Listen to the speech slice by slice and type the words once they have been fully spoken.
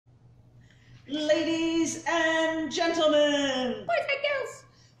Ladies and gentlemen, boys and girls,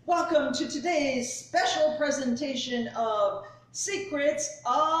 welcome to today's special presentation of Secrets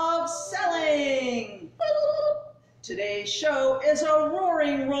of Selling. Today's show is a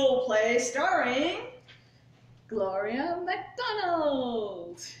roaring role play starring Gloria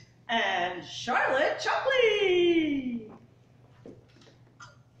McDonald and Charlotte Chopley.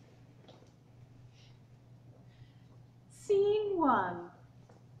 Scene 1.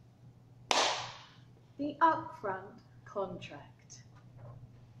 The upfront contract.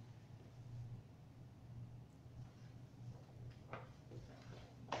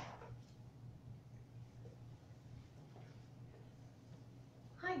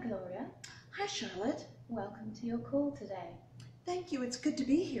 Hi Gloria. Hi Charlotte. Welcome to your call today. Thank you, it's good to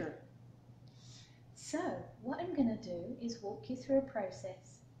be here. So, what I'm going to do is walk you through a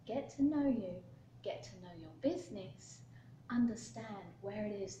process, get to know you, get to know your business, understand where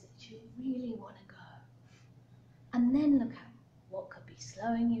it is that you really want to go, and then look at what could be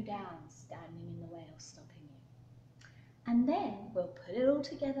slowing you down, standing in the way or stopping you. And then we'll put it all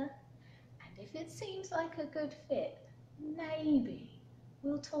together, and if it seems like a good fit, maybe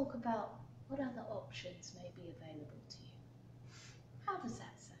we'll talk about what other options may be available to you. How does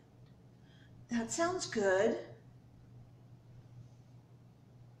that sound? That sounds good.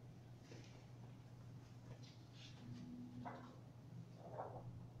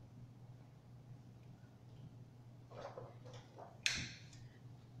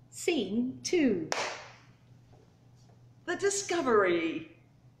 Scene 2. The discovery.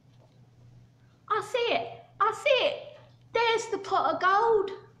 I see it. I see it. There's the pot of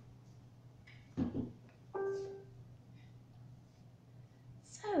gold.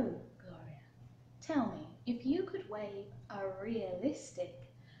 So, Gloria, tell me, if you could wave a realistic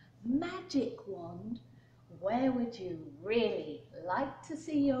magic wand, where would you really like to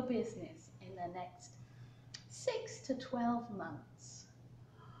see your business in the next 6 to 12 months?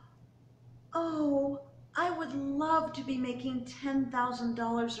 Oh, I would love to be making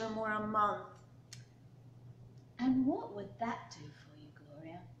 $10,000 or more a month. And what would that do for you,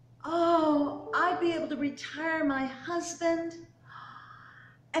 Gloria? Oh, I'd be able to retire my husband,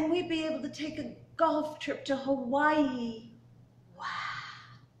 and we'd be able to take a golf trip to Hawaii. Wow.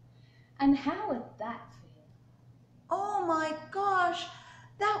 And how would that feel? Oh my gosh,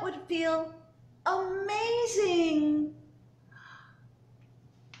 that would feel amazing.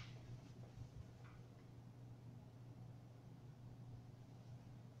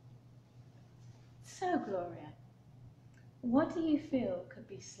 So, Gloria, what do you feel could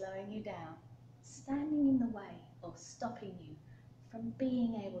be slowing you down, standing in the way, or stopping you from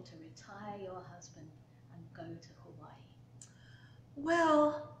being able to retire your husband and go to Hawaii?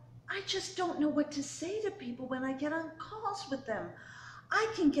 Well, I just don't know what to say to people when I get on calls with them.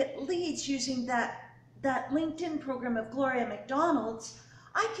 I can get leads using that LinkedIn program of Gloria McDonald's.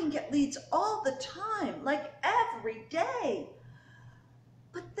 I can get leads all the time, like every day.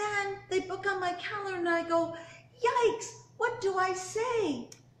 But then they book on my calendar and I go, yikes, what do I say?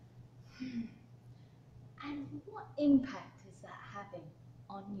 And what impact is that having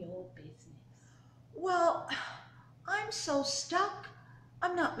on your business? Well, I'm so stuck.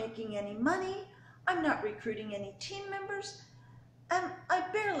 I'm not making any money. I'm not recruiting any team members. And I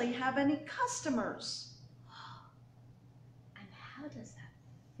barely have any customers. And how does that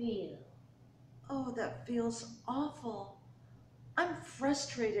feel? Oh, that feels awful. I'm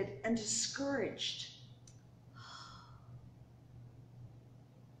frustrated and discouraged.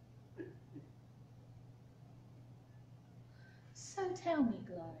 So tell me,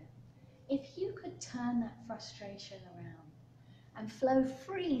 Gloria, if you could turn that frustration around and flow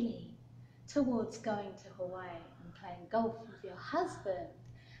freely towards going to Hawaii and playing golf with your husband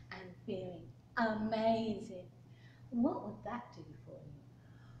and feeling amazing, what would that do for you?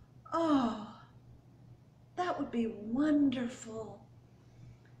 Oh, that would be wonderful.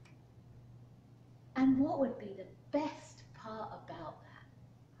 And what would be the best part about that?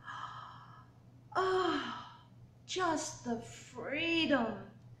 Oh, just the freedom.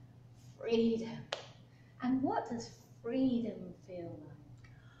 Freedom. And what does freedom feel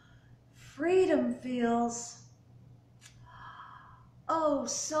like? Freedom feels, oh,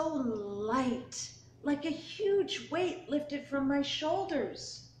 so light, like a huge weight lifted from my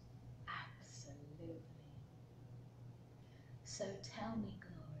shoulders. Absolutely. So tell me,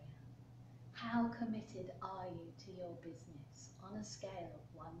 Gloria, how committed are you to your business on a scale of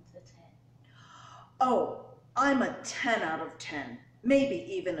 1 to 10? Oh, I'm a 10 out of 10, maybe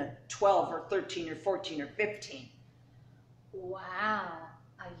even a 12 or 13 or 14 or 15. Wow,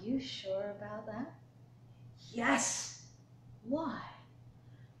 are you sure about that? Yes. Why?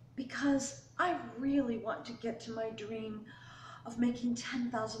 because I really want to get to my dream of making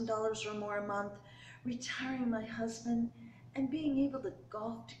 $10,000 or more a month, retiring my husband, and being able to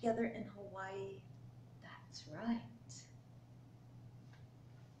golf together in Hawaii. That's right.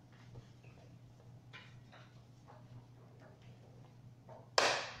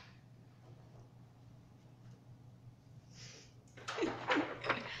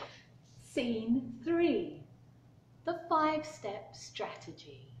 Scene 3. The 5-step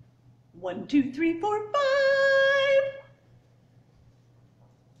strategy. 1, 2, 3, 4, 5.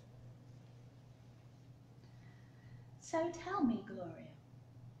 So tell me, Gloria,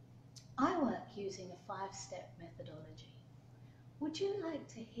 I work using a 5-step methodology. Would you like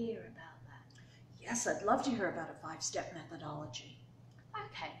to hear about that? Yes, I'd love to hear about a 5-step methodology.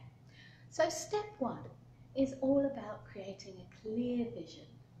 Okay, so step 1 is all about creating a clear vision.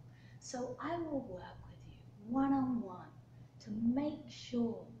 So I will work with you one-on-one to make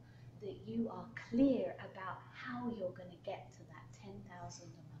sure that you are clear about how you're going to get to that 10,000 a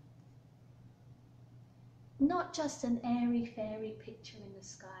month. Not just an airy-fairy picture in the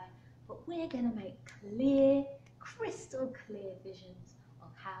sky, but we're going to make clear, crystal clear visions of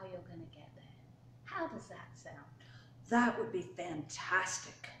how you're going to get there. How does that sound? That would be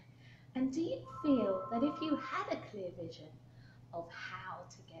fantastic. And do you feel that if you had a clear vision of how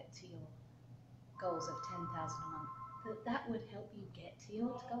to get to your goals of 10,000 a month, that would help you get to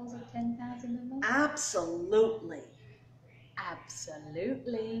your goals of 10,000 a month? Absolutely.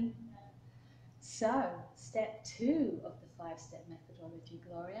 Absolutely. So, step 2 of the 5-step methodology,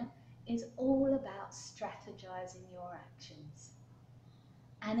 Gloria, is all about strategizing your actions.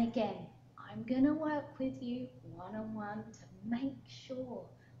 And again, I'm going to work with you one-on-one to make sure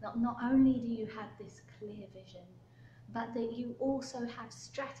that not only do you have this clear vision, but that you also have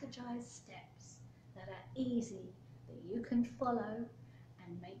strategized steps that are easy, that you can follow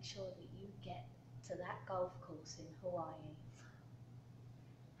and make sure that you get to that golf course in Hawaii.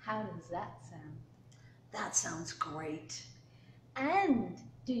 How does that sound? That sounds great. And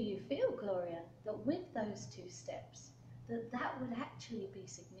do you feel, Gloria, that with those 2 steps, that would actually be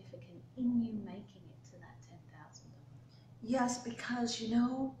significant in you making it to that 10,000 a month? Yes, because,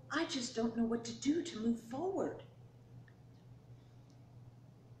 I just don't know what to do to move forward.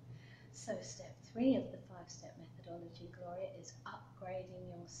 So step 3 of the 5-step methodology, Gloria, is upgrading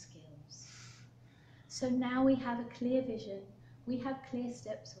your skills. So now we have a clear vision, we have clear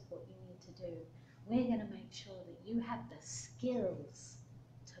steps of what you need to do. We're going to make sure that you have the skills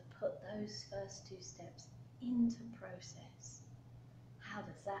to put those first 2 steps into process. How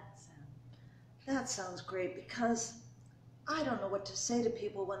does that sound? That sounds great because I don't know what to say to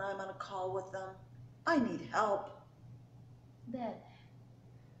people when I'm on a call with them. I need help. There.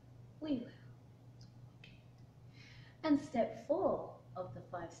 We will. Okay. And step 4 of the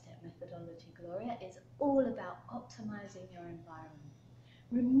 5-step methodology, Gloria, is all about optimizing your environment,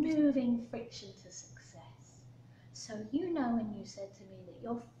 removing friction to success. So when you said to me that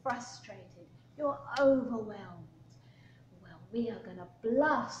you're frustrated, you're overwhelmed, well, we are going to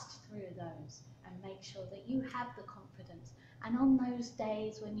blast through those and make sure that you have the confidence. And on those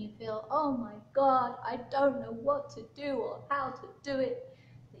days when you feel, oh my God, I don't know what to do or how to do it,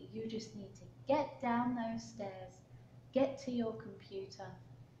 that you just need to get down those stairs, get to your computer,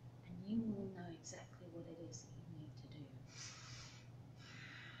 and you will know exactly what it is that you need to do.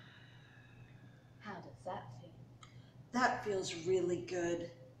 How does that feel? That feels really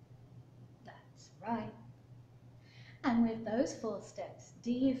good. That's right. And with those 4 steps,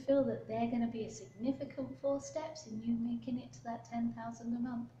 do you feel that they're going to be a significant 4 steps in you making it to that 10,000 a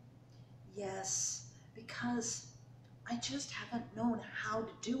month? Yes, because I just haven't known how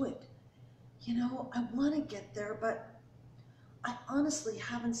to do it. I want to get there, but I honestly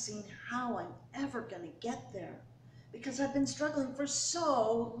haven't seen how I'm ever going to get there because I've been struggling for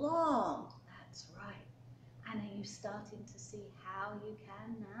so long. That's right. And are you starting to see how you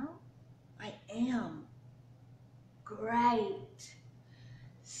can now? I am. Great.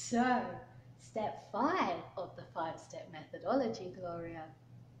 So, step 5 of the 5-step methodology, Gloria,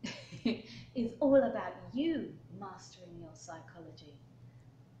 is all about you mastering your psychology.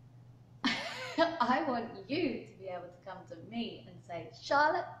 I want you to be able to come to me and say,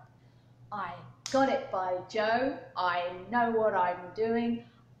 Charlotte, I got it by Joe. I know what I'm doing.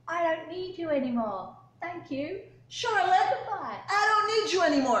 I don't need you anymore. Thank you. Charlotte, Goodbye. I don't need you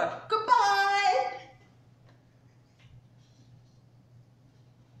anymore. Goodbye.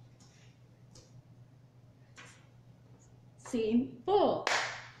 Scene 4.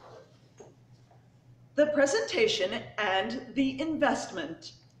 The presentation and the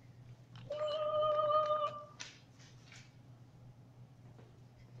investment.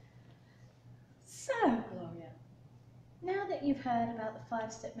 So, Gloria, now that you've heard about the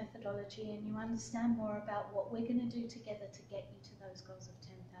 5-step methodology and you understand more about what we're going to do together to get you to those goals of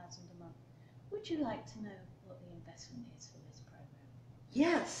 10,000 a month, would you like to know what the investment is for this program?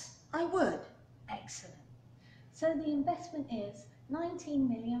 Yes, I would. Excellent. So the investment is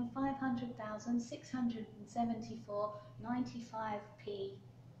 19,500,674.95p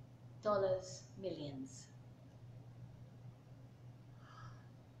dollars millions.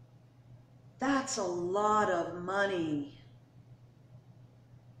 That's a lot of money.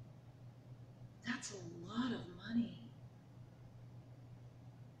 That's a lot of money.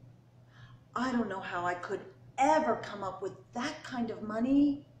 I don't know how I could ever come up with that kind of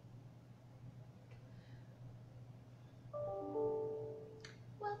money.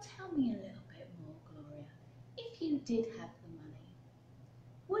 Well, tell me a little bit more, Gloria. If you did have the money,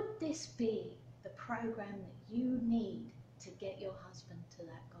 would this be the program that you need to get your husband to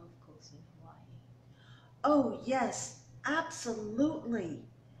that golf course in Hawaii? Oh, yes, absolutely.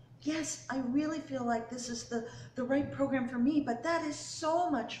 Yes, I really feel like this is the right program for me, but that is so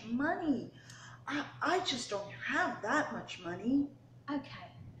much money. I just don't have that much money.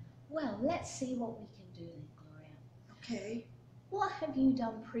 Okay, well, let's see what we can do then, Gloria. Okay. What have you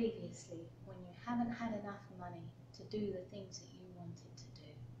done previously when you haven't had enough money to do the things that you wanted to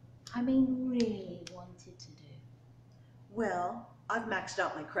do? I mean, really wanted to do. Well, I've maxed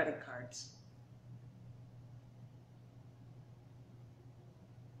out my credit cards.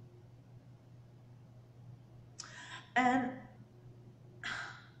 And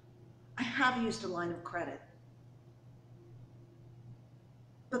I have used a line of credit.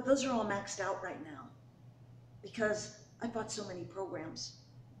 But those are all maxed out right now because I bought so many programs.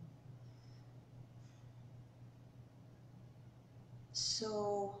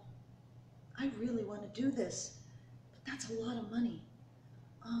 So I really want to do this, but that's a lot of money.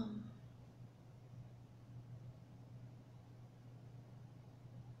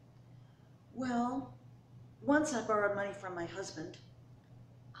 Well, once I borrowed money from my husband.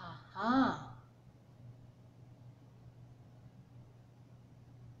 Aha.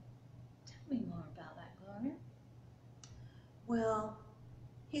 Tell me more about that, Gloria. Well,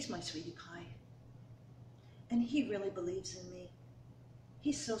 he's my sweetie pie. And he really believes in me.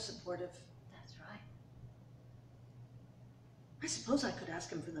 He's so supportive. That's right. I suppose I could ask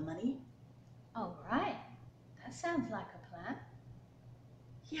him for the money. All right. That sounds like a plan.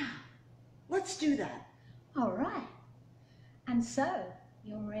 Yeah, let's do that. All right. And so,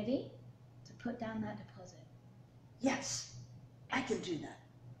 you're ready to put down that deposit? Yes, I can do that.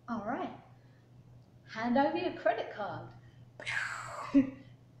 All right. Hand over your credit card. Yay!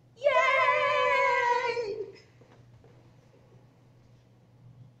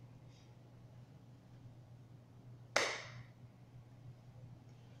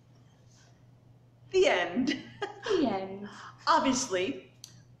 The end. The end. Obviously,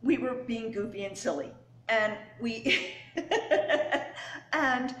 we were being goofy and silly, and we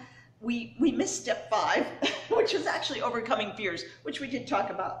we missed step 5, which was actually overcoming fears, which we did talk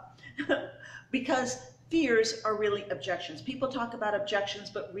about. Because fears are really objections. People talk about objections,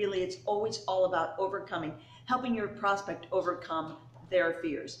 but really it's always all about overcoming, helping your prospect overcome their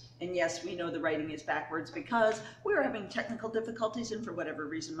fears. And yes, we know the writing is backwards because we were having technical difficulties, and for whatever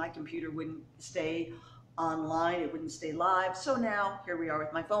reason my computer wouldn't stay online, it wouldn't stay live. So now here we are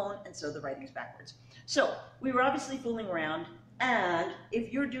with my phone, and so the writing's backwards. So we were obviously fooling around, and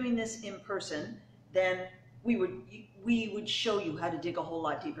if you're doing this in person, then we would show you how to dig a whole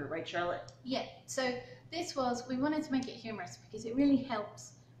lot deeper, right, Charlotte? Yeah, so we wanted to make it humorous because it really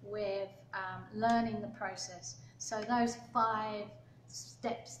helps with learning the process. So those 5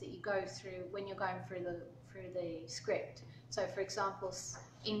 steps that you go through when you're going through the script. So for example,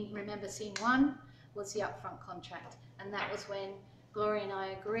 remember scene 1 was the upfront contract, and that was when Gloria and I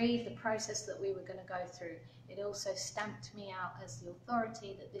agreed the process that we were going to go through. It also stamped me out as the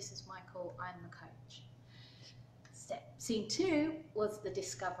authority that this is my call, I'm the coach. Scene 2 was the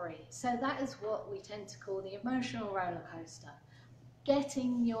discovery. So that is what we tend to call the emotional roller coaster.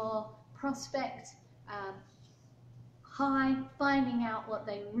 Getting your prospect high, finding out what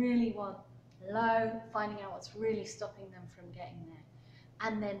they really want, low, finding out what's really stopping them from getting there,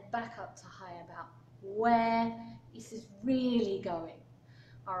 and then back up to high about where this is really going.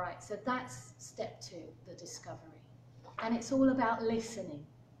 All right, so that's step 2, the discovery. And it's all about listening.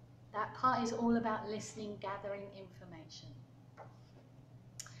 That part is all about listening, gathering information.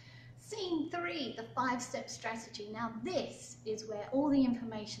 Scene 3, the 5-step strategy. Now this is where all the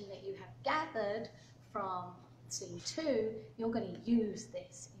information that you have gathered from scene 2, you're going to use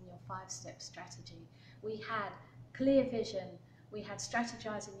this in your 5-step strategy. We had clear vision, we had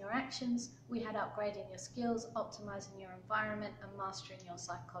strategizing your actions, we had upgrading your skills, optimizing your environment, and mastering your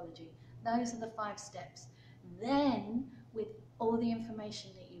psychology. Those are the 5 steps. Then, with all the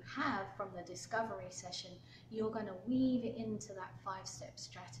information that you have from the discovery session, you're going to weave it into that 5-step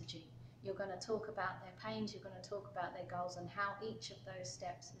strategy. You're going to talk about their pains, you're going to talk about their goals, and how each of those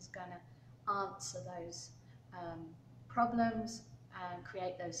steps is going to answer those problems and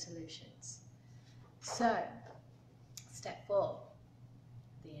create those solutions. So, step 4,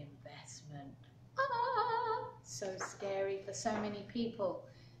 the investment. So scary for so many people.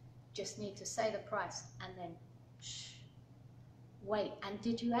 Just need to say the price and then shh, wait. And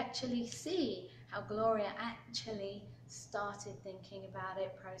did you actually see how Gloria actually started thinking about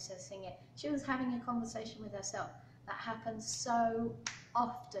it, processing it? She was having a conversation with herself. That happens so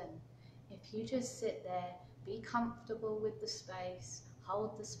often. If you just sit there, be comfortable with the space,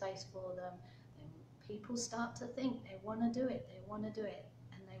 hold the space for them, then people start to think they want to do it,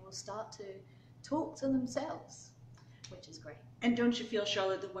 and they will start to talk to themselves, which is great. And don't you feel,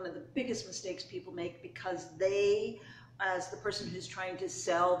 Charlotte, that one of the biggest mistakes people make, because they, as the person who's trying to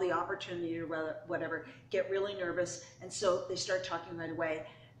sell the opportunity or whatever, get really nervous, and so they start talking right away,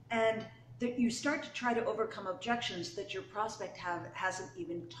 and that you start to try to overcome objections that your prospect hasn't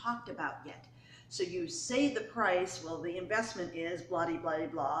even talked about yet. So you say the price, well, the investment is blah, blah, blah,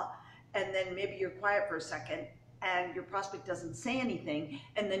 blah, and then maybe you're quiet for a second, and your prospect doesn't say anything,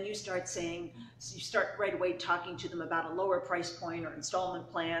 and then you start right away talking to them about a lower price point or installment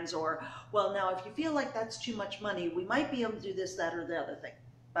plans, or, well, now if you feel like that's too much money, we might be able to do this, that, or the other thing.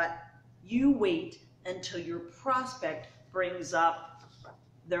 But you wait until your prospect brings up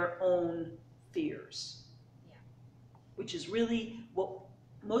their own fears, which is really what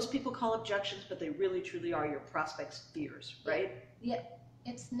most people call objections, but they really truly are your prospect's fears, right? Yeah.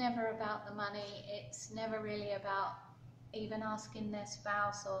 It's never about the money. It's never really about even asking their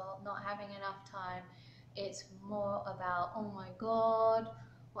spouse or not having enough time. It's more about, oh my God,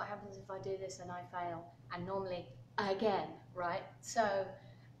 what happens if I do this and I fail? And normally, again, right? So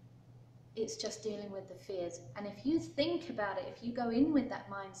it's just dealing with the fears. And if you think about it, if you go in with that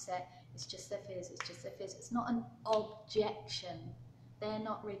mindset, it's just their fears, it's just their fears. It's not an objection. They're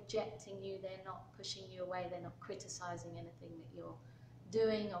not rejecting you. They're not pushing you away. They're not criticizing anything that you're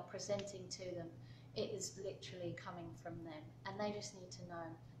doing or presenting to them. It is literally coming from them, and they just need to know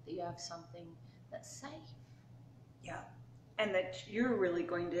that you have something that's safe. Yeah, and that you're really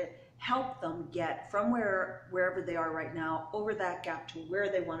going to help them get from wherever they are right now over that gap to where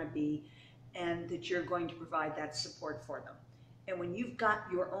they want to be, and that you're going to provide that support for them. And when you've got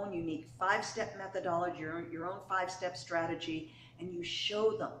your own unique 5-step methodology, your own 5-step strategy, and you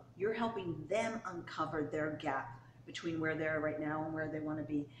show them, you're helping them uncover their gap between where they are right now and where they want to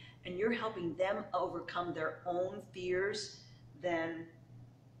be, and you're helping them overcome their own fears, then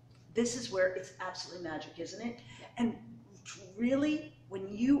this is where it's absolutely magic, isn't it? Yeah. And really, when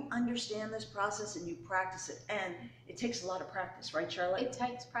you understand this process and you practice it, and it takes a lot of practice, right, Charlotte? It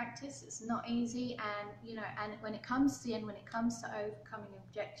takes practice. It's not easy, and and when it comes to overcoming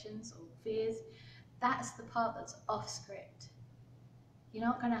objections or fears, that's the part that's off script. You're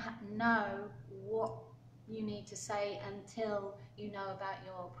not going to know what you need to say until you know about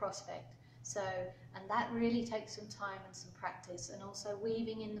your prospect. So, and that really takes some time and some practice, and also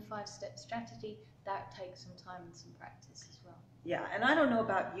weaving in the 5-step strategy, that takes some time and some practice as well. Yeah, and I don't know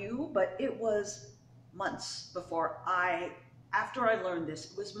about you, but it was months before after I learned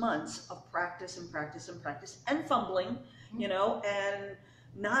this, it was months of practice and practice and practice and fumbling, and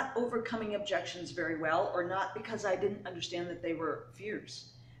not overcoming objections very well, or not because I didn't understand that they were fears.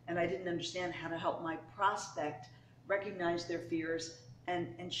 And I didn't understand how to help my prospect recognize their fears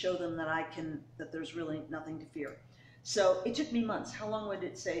and show them that there's really nothing to fear. So it took me months. How long would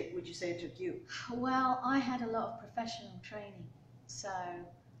you say it took you? Well, I had a lot of professional training, so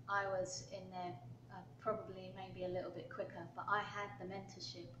I was in there probably maybe a little bit quicker, but I had the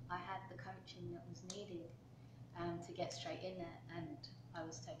mentorship, I had the coaching that was needed to get straight in there, and I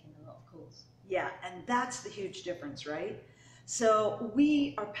was taking a lot of calls. Yeah, and that's the huge difference, right? So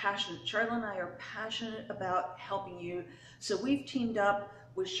we are passionate, Charlotte and I are passionate about helping you. So we've teamed up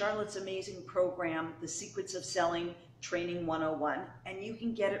with Charlotte's amazing program, The Secrets of Selling Training 101, and you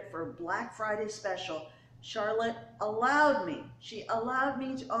can get it for a Black Friday special. Charlotte allowed me to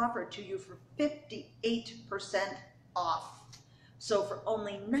offer it to you for 58% off. So for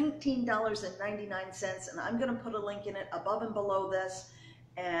only $19.99, and I'm going to put a link in it above and below this,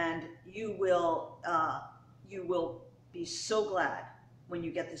 and you will be so glad when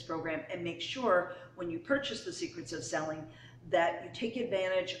you get this program. And make sure when you purchase The Secrets of Selling that you take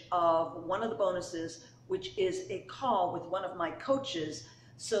advantage of one of the bonuses, which is a call with one of my coaches,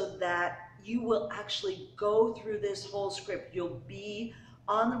 so that you will actually go through this whole script. You'll be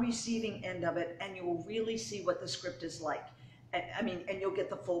on the receiving end of it, and you will really see what the script is like. And you'll get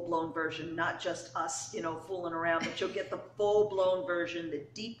the full-blown version, not just us, fooling around, but you'll get the full-blown version, the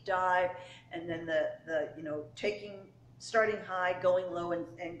deep dive, and then the starting high, going low,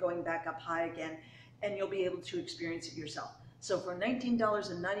 and going back up high again, and you'll be able to experience it yourself. So for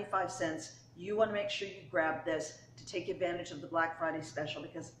 $19.95, you want to make sure you grab this to take advantage of the Black Friday special,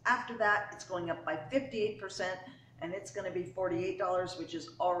 because after that, it's going up by 58%, and it's going to be $48, which is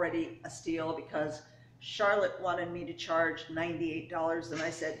already a steal, because Charlotte wanted me to charge $98, and I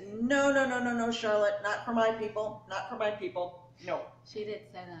said, no, no, no, no, no, Charlotte, not for my people, not for my people, no. She did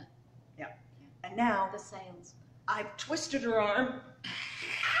say that. Yeah. And now, The sales. I've twisted her arm,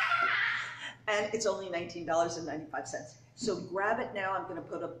 and it's only $19.95. So grab it now. I'm going to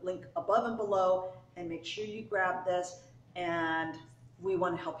put a link above and below, and make sure you grab this, and we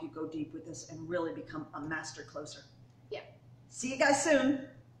want to help you go deep with this and really become a master closer. Yeah. See you guys soon.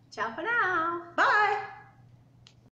 Ciao for now. Bye.